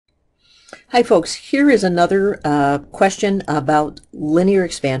Hi folks, here is another question about linear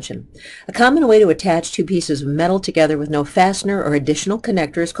expansion. A common way to attach two pieces of metal together with no fastener or additional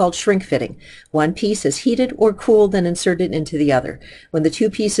connector is called shrink fitting. One piece is heated or cooled and inserted into the other. When the two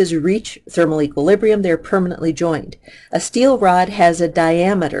pieces reach thermal equilibrium, they are permanently joined. A steel rod has a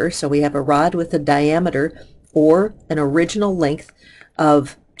diameter, so we have a rod with a diameter or an original length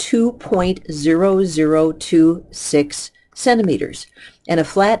of 2.0026 centimeters, and a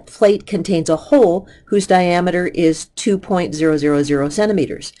flat plate contains a hole whose diameter is 2.000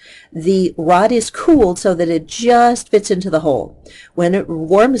 centimeters. The rod is cooled so that it just fits into the hole. When it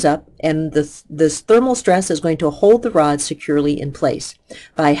warms up, and this thermal stress is going to hold the rod securely in place.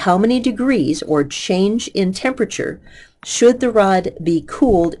 By how many degrees or change in temperature should the rod be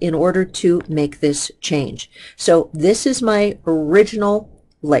cooled in order to make this change? So this is my original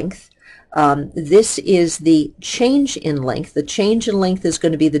length. This is the change in length. The change in length is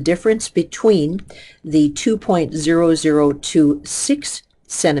going to be the difference between the 2.0026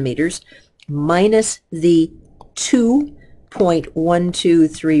 centimeters minus the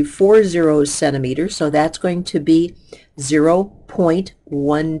 2.12340 centimeters. So that's going to be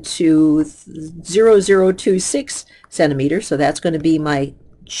 0.120026 centimeters. So that's going to be my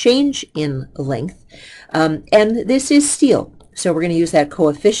change in length. And this is steel. So we're going to use that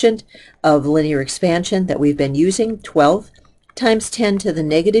coefficient of linear expansion that we've been using, 12 times 10 to the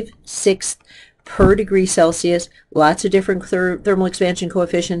negative 6th per degree Celsius. Lots of different thermal expansion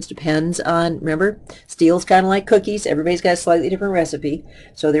coefficients, depends on, remember, steel's kind of like cookies. Everybody's got a slightly different recipe.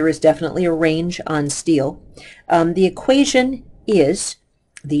 So there is definitely a range on steel. The equation is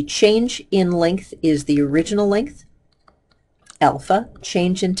the change in length is the original length, alpha,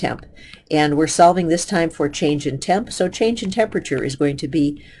 change in temp. And we're solving this time for change in temp. So change in temperature is going to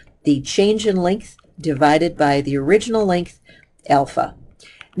be the change in length divided by the original length, alpha.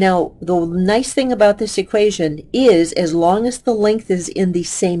 Now, the nice thing about this equation is as long as the length is in the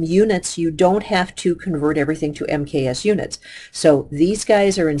same units, you don't have to convert everything to MKS units. So these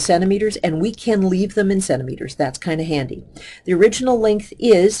guys are in centimeters, and we can leave them in centimeters. That's kind of handy. The original length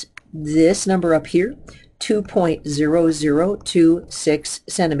is this number up here, 2.0026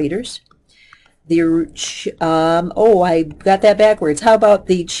 centimeters. I got that backwards. How about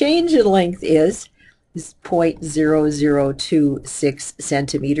the change in length is 0.0026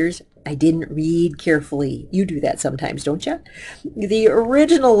 centimeters. I didn't read carefully. You do that sometimes, don't you? The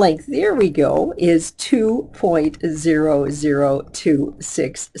original length, there we go, is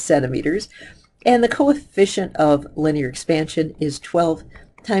 2.0026 centimeters. And the coefficient of linear expansion is 12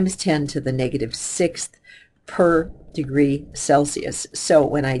 times 10 to the negative 6th per degree Celsius. So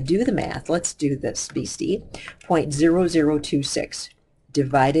when I do the math, let's do this, beastie. 0.0026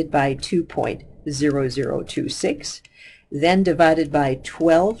 divided by 2.0026, then divided by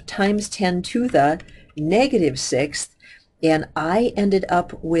 12 times 10 to the negative 6th, and I ended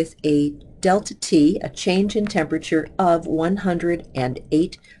up with a delta T, a change in temperature of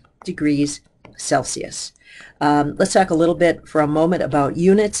 108 degrees Celsius. Let's talk a little bit for a moment about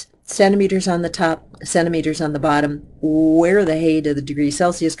units. Centimeters on the top, centimeters on the bottom. Where the hey did the degree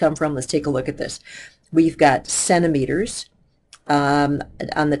Celsius come from? Let's take a look at this. We've got centimeters on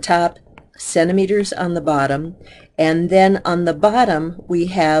the top, centimeters on the bottom, and then on the bottom we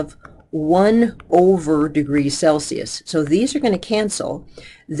have 1 over degrees Celsius. So these are going to cancel.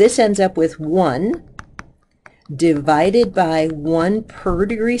 This ends up with 1 divided by 1 per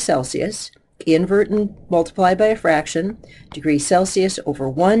degree Celsius. Invert and multiply by a fraction, degrees Celsius over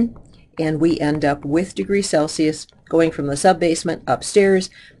 1, and we end up with degrees Celsius going from the sub-basement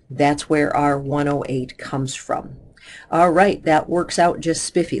upstairs. That's where our 108 comes from. All right, that works out just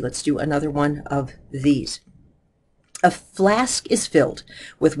spiffy. Let's do another one of these. A flask is filled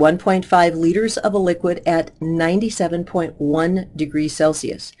with 1.5 liters of a liquid at 97.1 degrees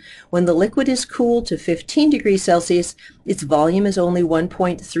Celsius. When the liquid is cooled to 15 degrees Celsius, its volume is only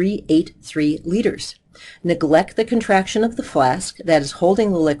 1.383 liters. Neglect the contraction of the flask that is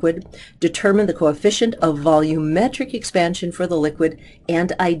holding the liquid, determine the coefficient of volumetric expansion for the liquid,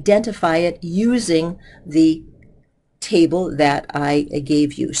 and identify it using the table that I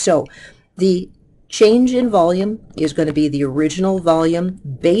gave you. So the change in volume is going to be the original volume,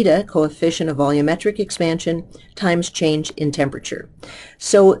 beta, coefficient of volumetric expansion, times change in temperature.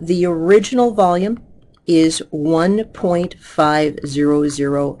 So the original volume is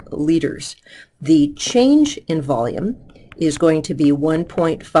 1.500 liters. The change in volume is going to be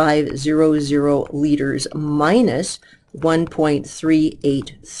 1.500 liters minus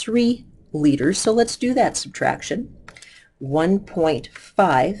 1.383 liters. So let's do that subtraction.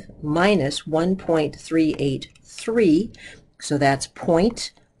 1.5 minus 1.383, so that's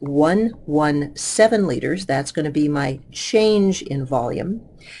 0.117 liters. That's going to be my change in volume.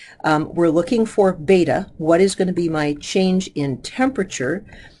 We're looking for beta. What is going to be my change in temperature?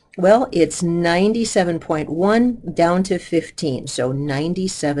 Well, it's 97.1 down to 15. So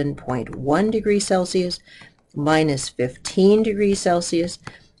 97.1 degrees Celsius minus 15 degrees Celsius.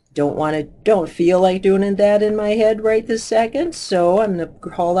 Don't feel like doing that in my head right this second, so I'm going to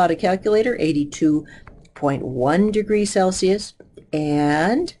call out a calculator, 82.1 degrees Celsius,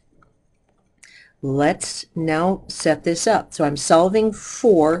 and let's now set this up. So I'm solving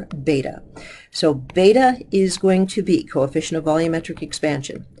for beta. So beta is going to be coefficient of volumetric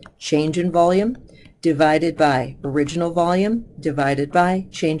expansion, change in volume divided by original volume divided by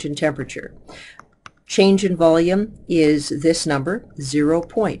change in temperature. Change in volume is this number,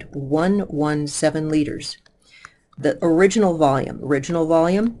 0.117 liters. The original volume,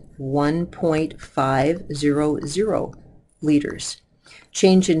 1.500 liters.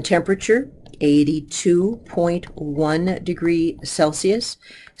 Change in temperature, 82.1 degrees Celsius.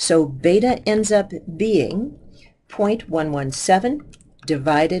 So beta ends up being 0.117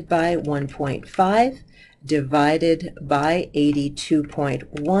 divided by 1.5 divided by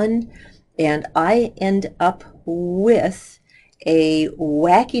 82.1. And I end up with a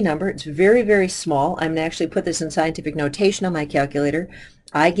wacky number. It's very, very small. I'm going to actually put this in scientific notation on my calculator.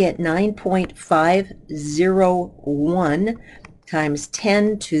 I get 9.501 times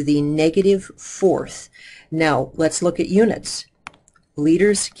 10 to the negative fourth. Now, let's look at units.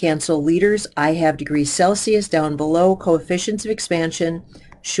 Liters cancel liters. I have degrees Celsius down below. Coefficients of expansion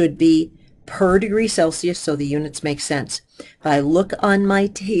should be per degree Celsius, so the units make sense. If I look on my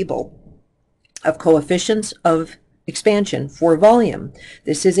table of coefficients of expansion for volume,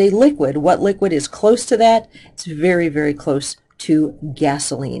 this is a liquid. What liquid is close to that? It's very, very close to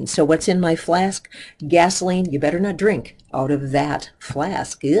gasoline. So what's in my flask? Gasoline. You better not drink out of that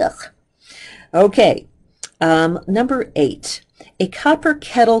flask. Ugh. Okay, number 8. A copper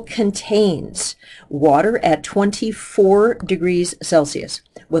kettle contains water at 24 degrees Celsius.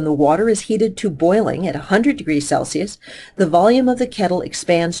 When the water is heated to boiling at 100 degrees Celsius, the volume of the kettle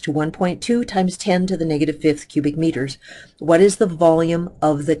expands to 1.2 times 10 to the negative fifth cubic meters. What is the volume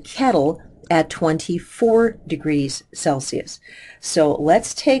of the kettle at 24 degrees Celsius? So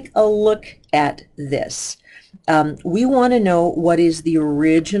let's take a look at this. We want to know what is the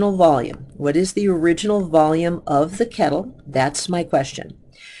original volume. What is the original volume of the kettle? That's my question.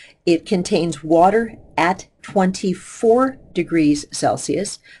 It contains water at 24 degrees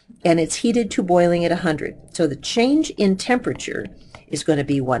Celsius, and it's heated to boiling at 100. So the change in temperature is going to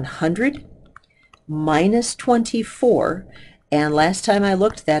be 100 minus 24, and last time I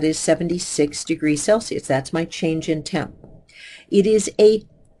looked, that is 76 degrees Celsius. That's my change in temp. It is a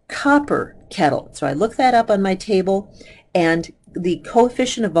copper kettle. So I look that up on my table, and the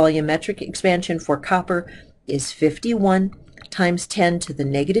coefficient of volumetric expansion for copper is 51 times 10 to the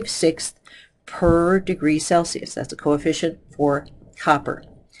negative sixth per degree Celsius. That's a coefficient for copper.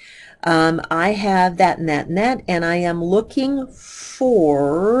 I have that and that and that, and I am looking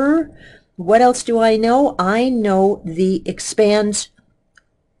for, what else do I know? I know the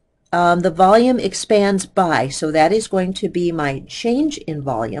volume expands by, so that is going to be my change in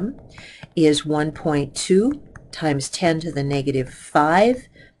volume is 1.2 times 10 to the negative 5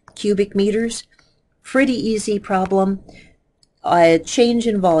 cubic meters. Pretty easy problem. Change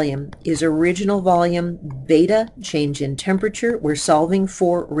in volume is original volume beta, change in temperature. We're solving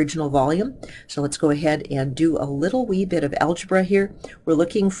for original volume. So let's go ahead and do a little wee bit of algebra here. We're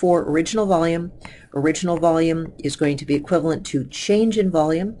looking for original volume. Original volume is going to be equivalent to change in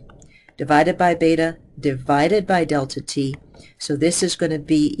volume divided by beta divided by delta t. So this is going to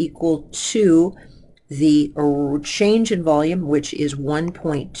be equal to the change in volume, which is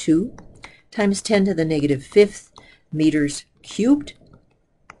 1.2 times 10 to the negative fifth meters cubed.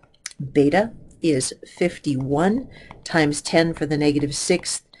 Beta is 51 times 10 for the negative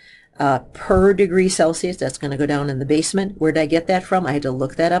sixth per degree Celsius. That's going to go down in the basement. Where did I get that from? I had to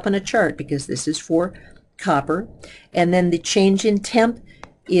look that up on a chart because this is for copper. And then the change in temp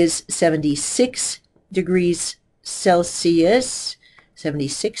is 76 degrees Celsius.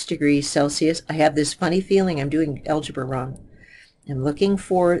 76 degrees Celsius. I have this funny feeling I'm doing algebra wrong. I'm looking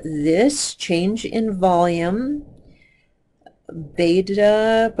for this change in volume.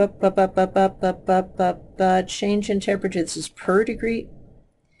 Beta, change in temperature. This is per degree.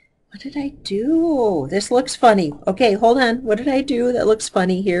 What did I do? This looks funny. Okay, hold on. What did I do that looks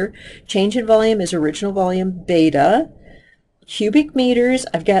funny here? Change in volume is original volume beta. Cubic meters.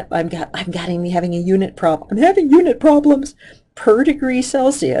 I'm having a unit problem. I'm having unit problems per degree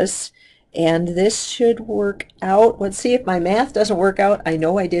Celsius. And this should work out. Let's see if my math doesn't work out. I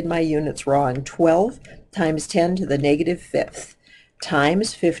know I did my units wrong. 12 times 10 to the negative fifth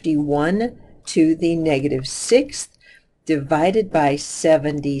times 51 to the negative sixth divided by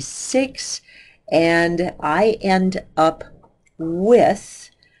 76. And I end up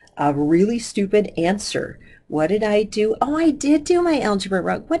with a really stupid answer. What did I do? Oh, I did do my algebra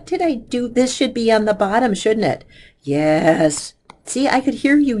wrong. What did I do? This should be on the bottom, shouldn't it? Yes. See, I could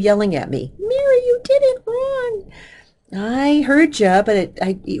hear you yelling at me. Mary, you did it wrong. I heard you, but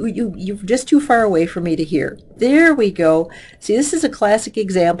you're just too far away for me to hear. There we go. See, this is a classic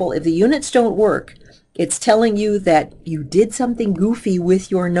example. If the units don't work, it's telling you that you did something goofy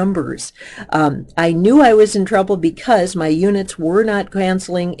with your numbers. I knew I was in trouble because my units were not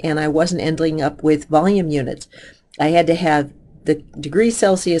canceling and I wasn't ending up with volume units. I had to have the degrees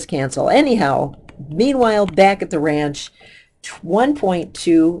Celsius cancel. Anyhow, meanwhile, back at the ranch,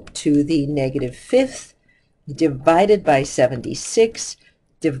 1.2 to the negative fifth divided by 76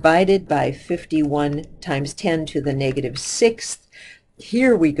 divided by 51 times 10 to the negative sixth.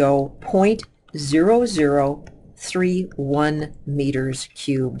 Here we go, 0.0031 meters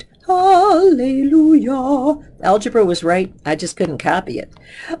cubed. Hallelujah. Algebra was right. I just couldn't copy it.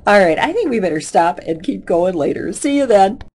 All right, I think we better stop and keep going later. See you then.